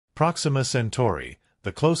Proxima Centauri,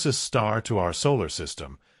 the closest star to our solar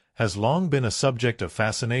system, has long been a subject of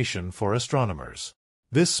fascination for astronomers.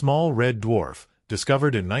 This small red dwarf,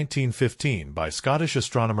 discovered in 1915 by Scottish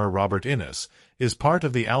astronomer Robert Innes, is part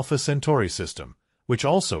of the Alpha Centauri system, which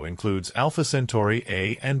also includes Alpha Centauri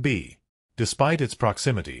A and B. Despite its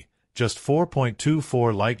proximity, just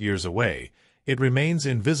 4.24 light-years away, it remains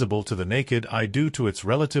invisible to the naked eye due to its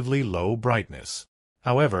relatively low brightness.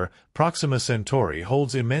 However, Proxima Centauri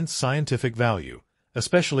holds immense scientific value,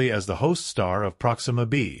 especially as the host star of Proxima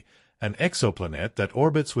b, an exoplanet that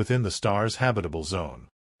orbits within the star's habitable zone.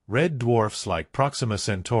 Red dwarfs like Proxima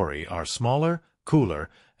Centauri are smaller, cooler,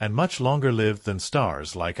 and much longer-lived than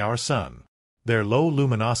stars like our Sun. Their low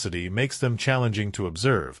luminosity makes them challenging to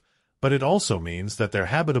observe, but it also means that their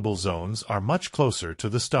habitable zones are much closer to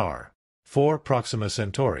the star. For Proxima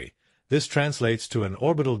Centauri, this translates to an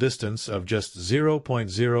orbital distance of just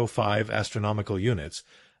 0.05 astronomical units,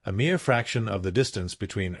 a mere fraction of the distance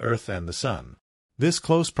between Earth and the Sun. This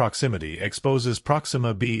close proximity exposes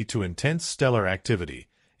Proxima b to intense stellar activity,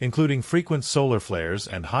 including frequent solar flares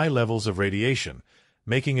and high levels of radiation,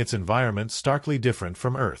 making its environment starkly different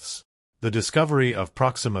from Earth's. The discovery of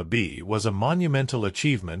Proxima b was a monumental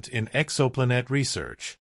achievement in exoplanet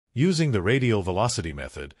research. Using the radial velocity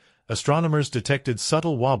method, astronomers detected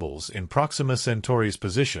subtle wobbles in Proxima Centauri's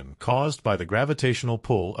position caused by the gravitational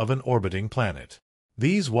pull of an orbiting planet.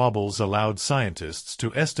 These wobbles allowed scientists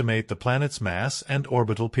to estimate the planet's mass and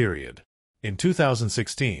orbital period. In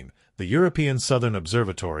 2016, the European Southern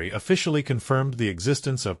Observatory officially confirmed the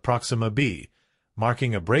existence of Proxima b,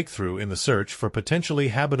 marking a breakthrough in the search for potentially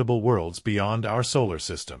habitable worlds beyond our solar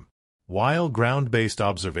system. While ground-based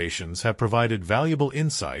observations have provided valuable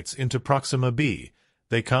insights into Proxima b,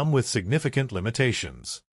 they come with significant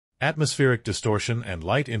limitations. Atmospheric distortion and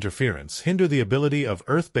light interference hinder the ability of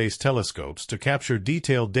Earth-based telescopes to capture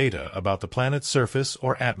detailed data about the planet's surface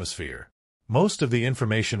or atmosphere. Most of the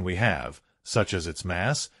information we have, such as its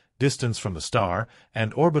mass, distance from the star,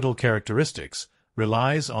 and orbital characteristics,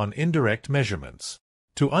 relies on indirect measurements.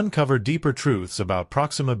 To uncover deeper truths about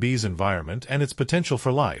Proxima b's environment and its potential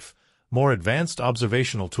for life, more advanced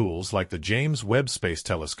observational tools like the James Webb Space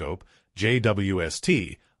Telescope,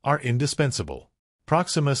 JWST, are indispensable.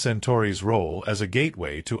 Proxima Centauri's role as a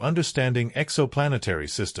gateway to understanding exoplanetary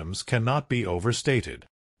systems cannot be overstated.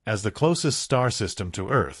 As the closest star system to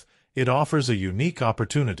Earth, it offers a unique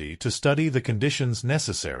opportunity to study the conditions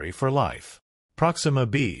necessary for life. Proxima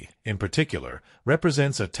b, in particular,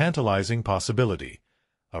 represents a tantalizing possibility.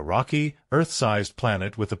 A rocky, Earth-sized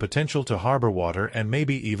planet with the potential to harbor water and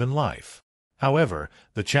maybe even life. However,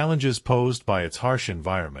 the challenges posed by its harsh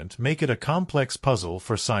environment make it a complex puzzle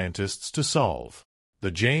for scientists to solve.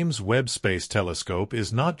 The James Webb Space Telescope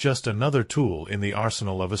is not just another tool in the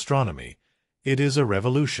arsenal of astronomy. It is a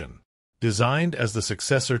revolution. Designed as the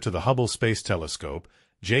successor to the Hubble Space Telescope,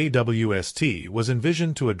 JWST was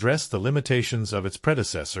envisioned to address the limitations of its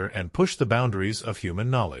predecessor and push the boundaries of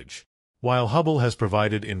human knowledge. While Hubble has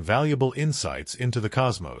provided invaluable insights into the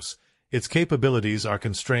cosmos, its capabilities are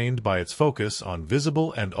constrained by its focus on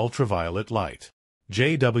visible and ultraviolet light.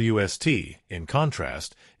 JWST, in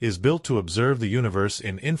contrast, is built to observe the universe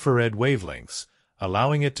in infrared wavelengths,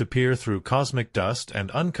 allowing it to peer through cosmic dust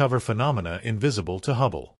and uncover phenomena invisible to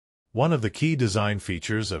Hubble. One of the key design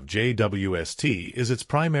features of JWST is its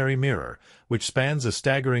primary mirror, which spans a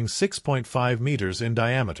staggering 6.5 meters in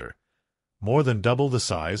diameter, more than double the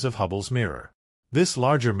size of Hubble's mirror. This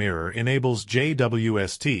larger mirror enables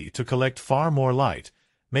JWST to collect far more light,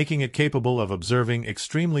 making it capable of observing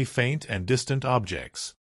extremely faint and distant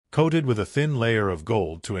objects. Coated with a thin layer of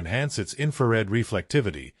gold to enhance its infrared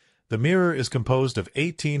reflectivity, the mirror is composed of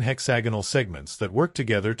 18 hexagonal segments that work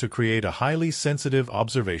together to create a highly sensitive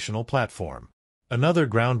observational platform. Another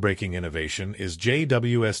groundbreaking innovation is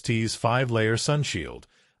JWST's 5-layer sunshield,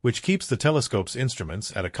 which keeps the telescope's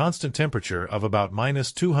instruments at a constant temperature of about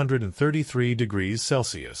 -233 degrees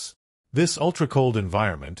Celsius. This ultra-cold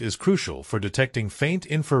environment is crucial for detecting faint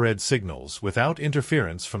infrared signals without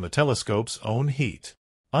interference from the telescope's own heat.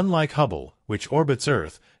 Unlike Hubble, which orbits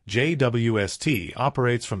Earth, JWST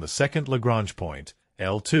operates from the second Lagrange point,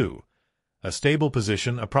 L2, a stable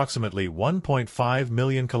position approximately 1.5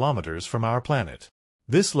 million kilometers from our planet.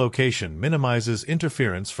 This location minimizes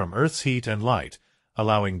interference from Earth's heat and light,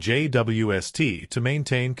 allowing JWST to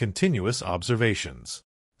maintain continuous observations.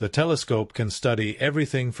 The telescope can study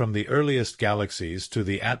everything from the earliest galaxies to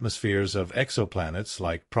the atmospheres of exoplanets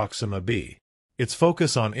like Proxima b. Its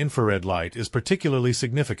focus on infrared light is particularly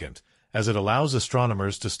significant, as it allows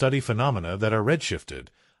astronomers to study phenomena that are redshifted,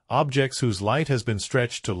 objects whose light has been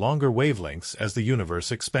stretched to longer wavelengths as the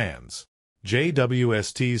universe expands.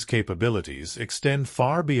 JWST's capabilities extend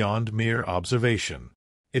far beyond mere observation.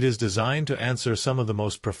 It is designed to answer some of the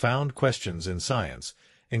most profound questions in science,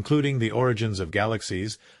 including the origins of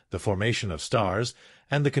galaxies, the formation of stars,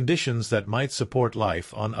 and the conditions that might support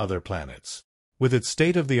life on other planets. With its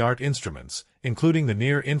state-of-the-art instruments, including the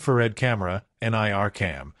near-infrared camera,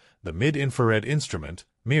 NIR-CAM, the mid-infrared instrument,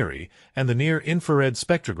 MIRI, and the near-infrared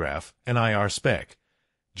spectrograph, NIR-SPEC,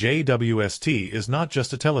 JWST is not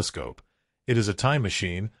just a telescope. It is a time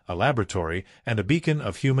machine, a laboratory, and a beacon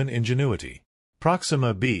of human ingenuity.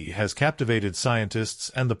 Proxima b has captivated scientists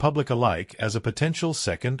and the public alike as a potential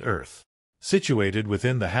second Earth. Situated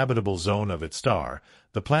within the habitable zone of its star,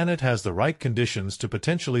 the planet has the right conditions to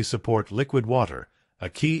potentially support liquid water, a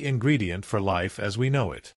key ingredient for life as we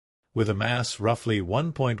know it. With a mass roughly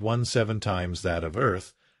 1.17 times that of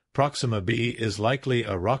Earth, Proxima b is likely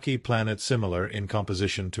a rocky planet similar in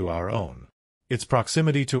composition to our own. Its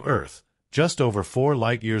proximity to Earth, just over 4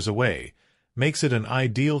 light-years away, makes it an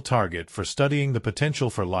ideal target for studying the potential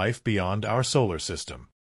for life beyond our solar system.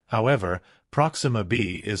 However, Proxima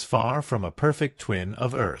b is far from a perfect twin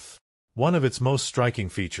of Earth. One of its most striking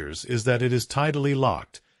features is that it is tidally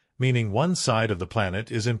locked, meaning one side of the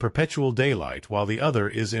planet is in perpetual daylight while the other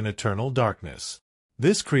is in eternal darkness.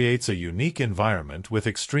 This creates a unique environment with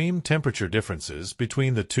extreme temperature differences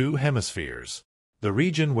between the two hemispheres. The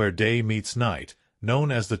region where day meets night,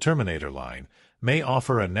 known as the Terminator line, may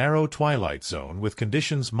offer a narrow twilight zone with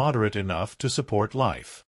conditions moderate enough to support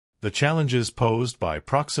life. The challenges posed by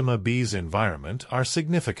Proxima b's environment are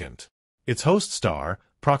significant. Its host star,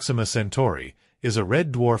 Proxima Centauri, is a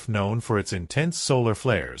red dwarf known for its intense solar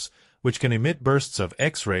flares, which can emit bursts of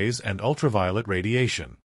X-rays and ultraviolet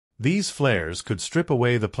radiation. These flares could strip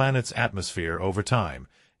away the planet's atmosphere over time,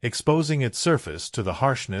 exposing its surface to the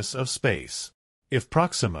harshness of space. If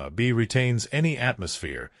Proxima b retains any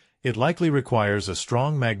atmosphere, it likely requires a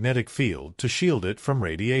strong magnetic field to shield it from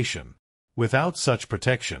radiation. Without such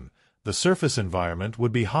protection, the surface environment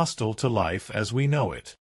would be hostile to life as we know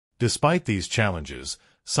it. Despite these challenges,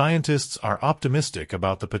 scientists are optimistic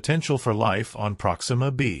about the potential for life on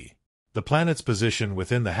Proxima b. The planet's position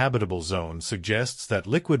within the habitable zone suggests that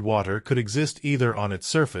liquid water could exist either on its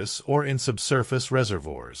surface or in subsurface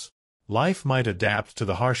reservoirs. Life might adapt to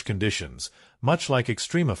the harsh conditions, much like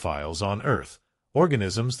extremophiles on Earth,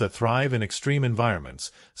 organisms that thrive in extreme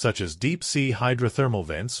environments, such as deep-sea hydrothermal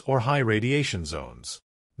vents or high radiation zones.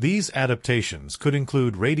 These adaptations could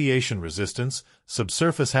include radiation resistance,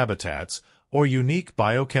 subsurface habitats, or unique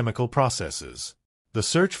biochemical processes. The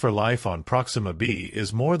search for life on Proxima b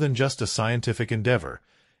is more than just a scientific endeavor.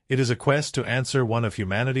 It is a quest to answer one of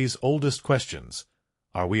humanity's oldest questions.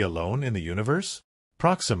 Are we alone in the universe?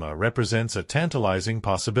 Proxima represents a tantalizing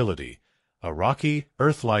possibility, a rocky,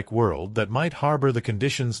 Earth-like world that might harbor the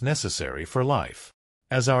conditions necessary for life.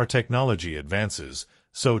 As our technology advances,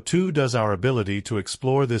 so too does our ability to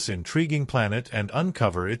explore this intriguing planet and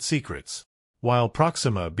uncover its secrets. While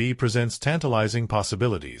Proxima b presents tantalizing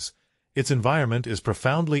possibilities, its environment is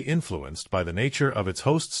profoundly influenced by the nature of its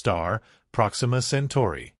host star, Proxima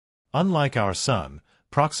Centauri. Unlike our Sun,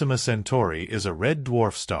 Proxima Centauri is a red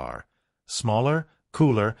dwarf star, smaller,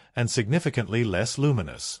 cooler, and significantly less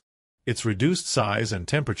luminous. Its reduced size and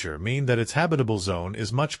temperature mean that its habitable zone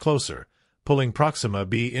is much closer, pulling Proxima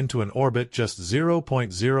b into an orbit just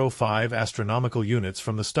 0.05 astronomical units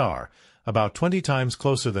from the star, about 20 times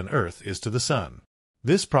closer than Earth is to the Sun.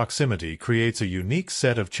 This proximity creates a unique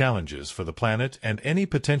set of challenges for the planet and any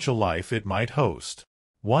potential life it might host.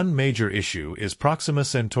 One major issue is Proxima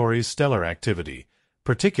Centauri's stellar activity,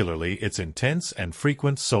 particularly its intense and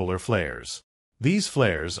frequent solar flares. These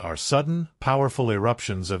flares are sudden, powerful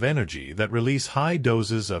eruptions of energy that release high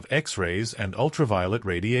doses of X-rays and ultraviolet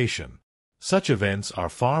radiation. Such events are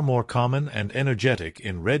far more common and energetic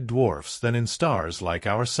in red dwarfs than in stars like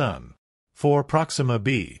our Sun. For Proxima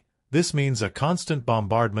b, this means a constant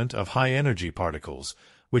bombardment of high-energy particles,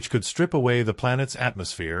 which could strip away the planet's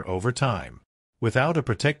atmosphere over time. Without a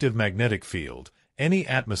protective magnetic field, any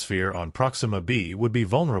atmosphere on Proxima b would be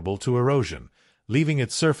vulnerable to erosion, leaving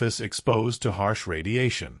its surface exposed to harsh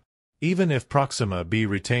radiation. Even if Proxima b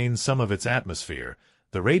retains some of its atmosphere,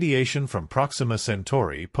 the radiation from Proxima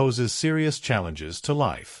Centauri poses serious challenges to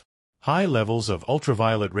life. High levels of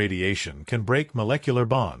ultraviolet radiation can break molecular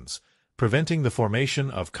bonds, preventing the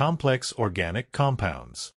formation of complex organic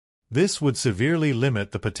compounds. This would severely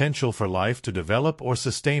limit the potential for life to develop or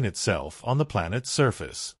sustain itself on the planet's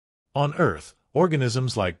surface. On Earth,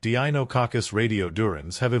 organisms like Deinococcus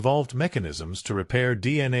radiodurans have evolved mechanisms to repair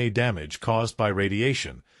DNA damage caused by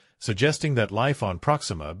radiation, suggesting that life on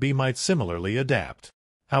Proxima b might similarly adapt.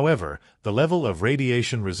 However, the level of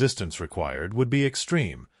radiation resistance required would be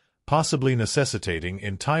extreme, possibly necessitating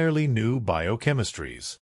entirely new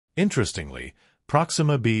biochemistries. Interestingly,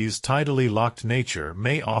 Proxima B's tidally locked nature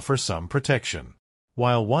may offer some protection.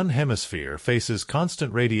 While one hemisphere faces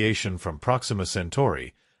constant radiation from Proxima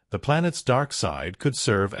Centauri, the planet's dark side could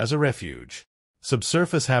serve as a refuge.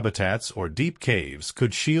 Subsurface habitats or deep caves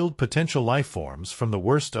could shield potential life forms from the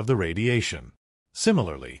worst of the radiation.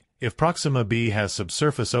 Similarly, if Proxima B has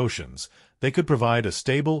subsurface oceans, they could provide a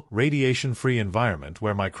stable, radiation-free environment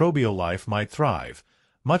where microbial life might thrive,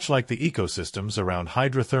 much like the ecosystems around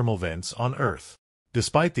hydrothermal vents on Earth.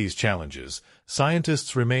 Despite these challenges,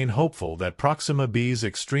 scientists remain hopeful that Proxima B's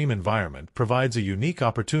extreme environment provides a unique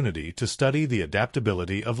opportunity to study the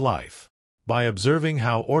adaptability of life. By observing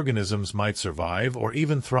how organisms might survive or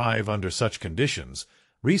even thrive under such conditions,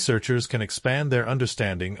 researchers can expand their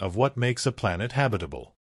understanding of what makes a planet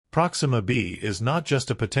habitable. Proxima B is not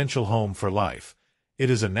just a potential home for life, it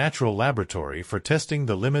is a natural laboratory for testing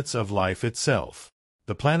the limits of life itself.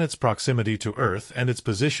 The planet's proximity to Earth and its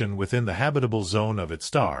position within the habitable zone of its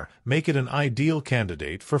star make it an ideal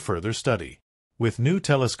candidate for further study. With new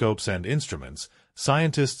telescopes and instruments,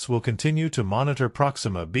 scientists will continue to monitor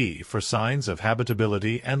Proxima B for signs of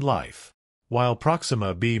habitability and life. While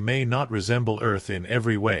Proxima B may not resemble Earth in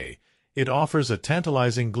every way, it offers a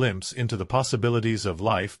tantalizing glimpse into the possibilities of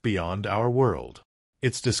life beyond our world.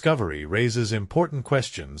 Its discovery raises important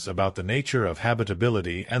questions about the nature of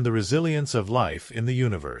habitability and the resilience of life in the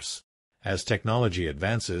universe. As technology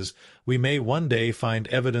advances, we may one day find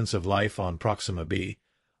evidence of life on Proxima B,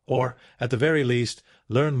 or, at the very least,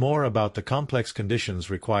 learn more about the complex conditions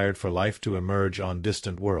required for life to emerge on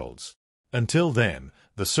distant worlds. Until then,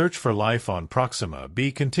 the search for life on Proxima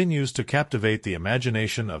B continues to captivate the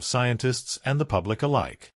imagination of scientists and the public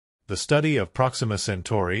alike. The study of Proxima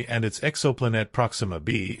Centauri and its exoplanet Proxima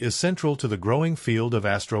B is central to the growing field of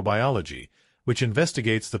astrobiology, which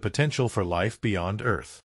investigates the potential for life beyond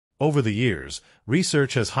Earth. Over the years,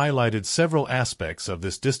 research has highlighted several aspects of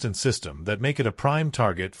this distant system that make it a prime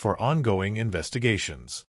target for ongoing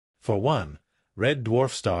investigations. For one, red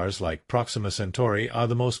dwarf stars like Proxima Centauri are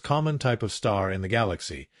the most common type of star in the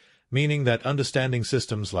galaxy, meaning that understanding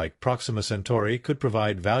systems like Proxima Centauri could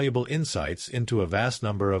provide valuable insights into a vast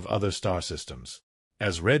number of other star systems.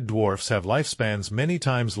 As red dwarfs have lifespans many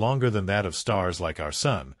times longer than that of stars like our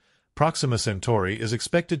Sun, Proxima Centauri is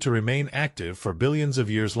expected to remain active for billions of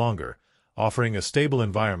years longer, offering a stable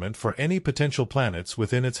environment for any potential planets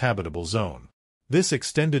within its habitable zone. This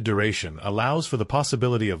extended duration allows for the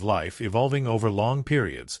possibility of life evolving over long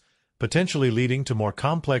periods, potentially leading to more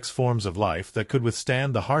complex forms of life that could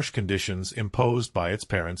withstand the harsh conditions imposed by its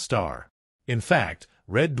parent star. In fact,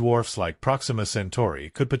 red dwarfs like Proxima Centauri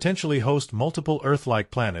could potentially host multiple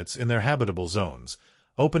Earth-like planets in their habitable zones,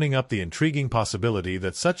 opening up the intriguing possibility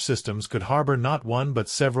that such systems could harbor not one but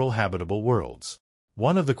several habitable worlds.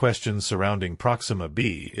 One of the questions surrounding Proxima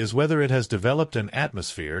B is whether it has developed an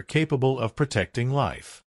atmosphere capable of protecting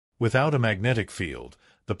life. Without a magnetic field,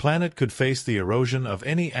 the planet could face the erosion of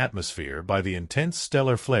any atmosphere by the intense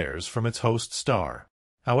stellar flares from its host star.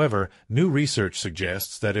 However, new research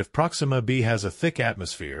suggests that if Proxima B has a thick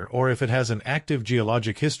atmosphere or if it has an active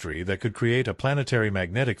geologic history that could create a planetary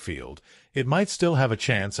magnetic field, it might still have a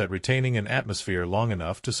chance at retaining an atmosphere long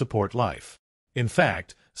enough to support life. In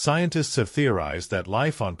fact, scientists have theorized that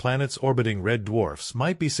life on planets orbiting red dwarfs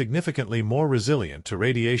might be significantly more resilient to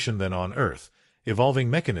radiation than on Earth, evolving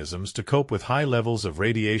mechanisms to cope with high levels of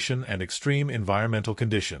radiation and extreme environmental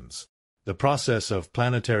conditions. The process of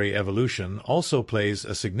planetary evolution also plays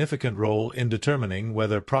a significant role in determining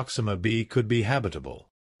whether Proxima B could be habitable.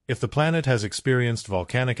 If the planet has experienced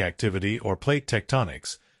volcanic activity or plate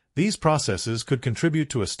tectonics, these processes could contribute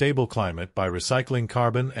to a stable climate by recycling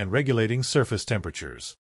carbon and regulating surface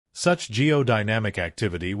temperatures. Such geodynamic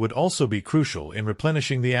activity would also be crucial in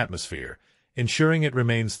replenishing the atmosphere, ensuring it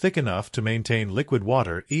remains thick enough to maintain liquid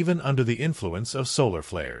water even under the influence of solar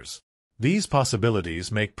flares. These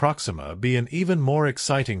possibilities make Proxima B an even more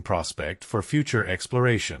exciting prospect for future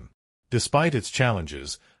exploration. Despite its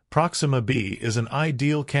challenges, Proxima B is an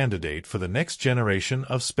ideal candidate for the next generation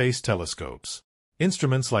of space telescopes.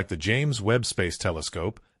 Instruments like the James Webb Space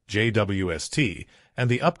Telescope, JWST,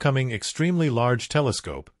 and the upcoming Extremely Large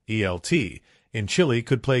Telescope, ELT, in Chile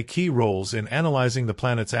could play key roles in analyzing the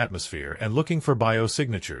planet's atmosphere and looking for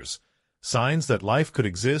biosignatures, signs that life could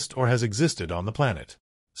exist or has existed on the planet.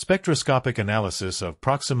 Spectroscopic analysis of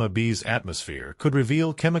Proxima B's atmosphere could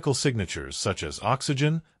reveal chemical signatures such as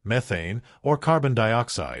oxygen, methane, or carbon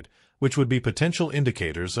dioxide, which would be potential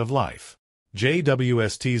indicators of life.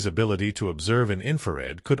 JWST's ability to observe in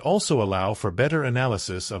infrared could also allow for better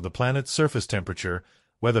analysis of the planet's surface temperature,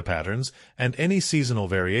 weather patterns, and any seasonal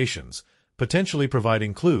variations, potentially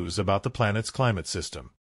providing clues about the planet's climate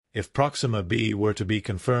system. If Proxima b were to be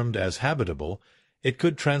confirmed as habitable, it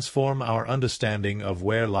could transform our understanding of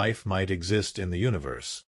where life might exist in the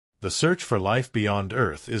universe. The search for life beyond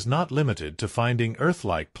Earth is not limited to finding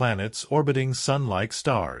Earth-like planets orbiting Sun-like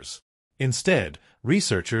stars. Instead,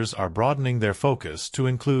 researchers are broadening their focus to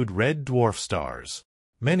include red dwarf stars.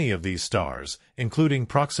 Many of these stars, including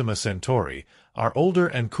Proxima Centauri, are older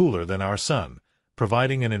and cooler than our Sun,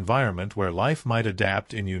 providing an environment where life might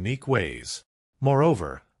adapt in unique ways.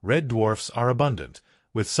 Moreover, red dwarfs are abundant,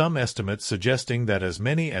 with some estimates suggesting that as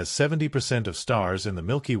many as 70% of stars in the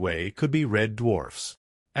Milky Way could be red dwarfs.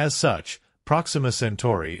 As such, Proxima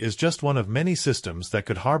Centauri is just one of many systems that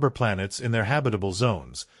could harbor planets in their habitable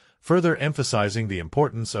zones, further emphasizing the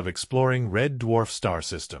importance of exploring red dwarf star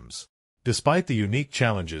systems. Despite the unique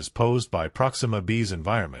challenges posed by Proxima b's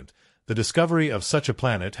environment, the discovery of such a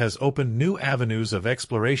planet has opened new avenues of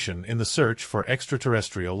exploration in the search for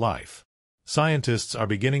extraterrestrial life. Scientists are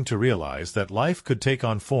beginning to realize that life could take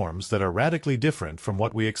on forms that are radically different from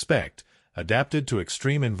what we expect, adapted to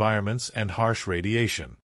extreme environments and harsh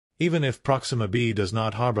radiation. Even if Proxima b does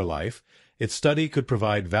not harbor life, its study could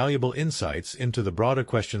provide valuable insights into the broader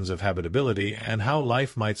questions of habitability and how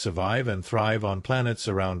life might survive and thrive on planets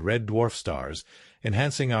around red dwarf stars,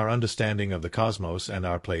 enhancing our understanding of the cosmos and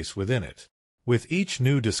our place within it. With each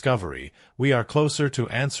new discovery, we are closer to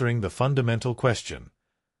answering the fundamental question: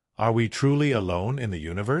 are we truly alone in the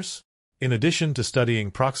universe? In addition to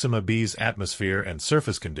studying Proxima b's atmosphere and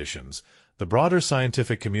surface conditions, the broader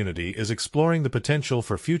scientific community is exploring the potential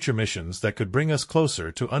for future missions that could bring us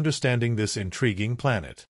closer to understanding this intriguing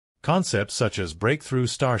planet. Concepts such as Breakthrough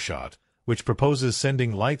Starshot, which proposes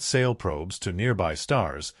sending light sail probes to nearby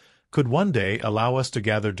stars, could one day allow us to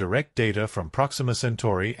gather direct data from Proxima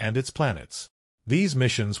Centauri and its planets. These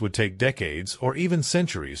missions would take decades or even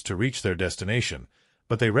centuries to reach their destination,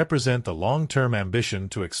 but they represent the long-term ambition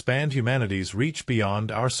to expand humanity's reach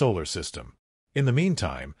beyond our solar system. In the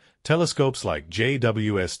meantime, telescopes like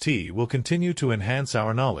JWST will continue to enhance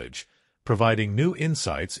our knowledge, providing new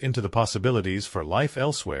insights into the possibilities for life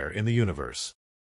elsewhere in the universe.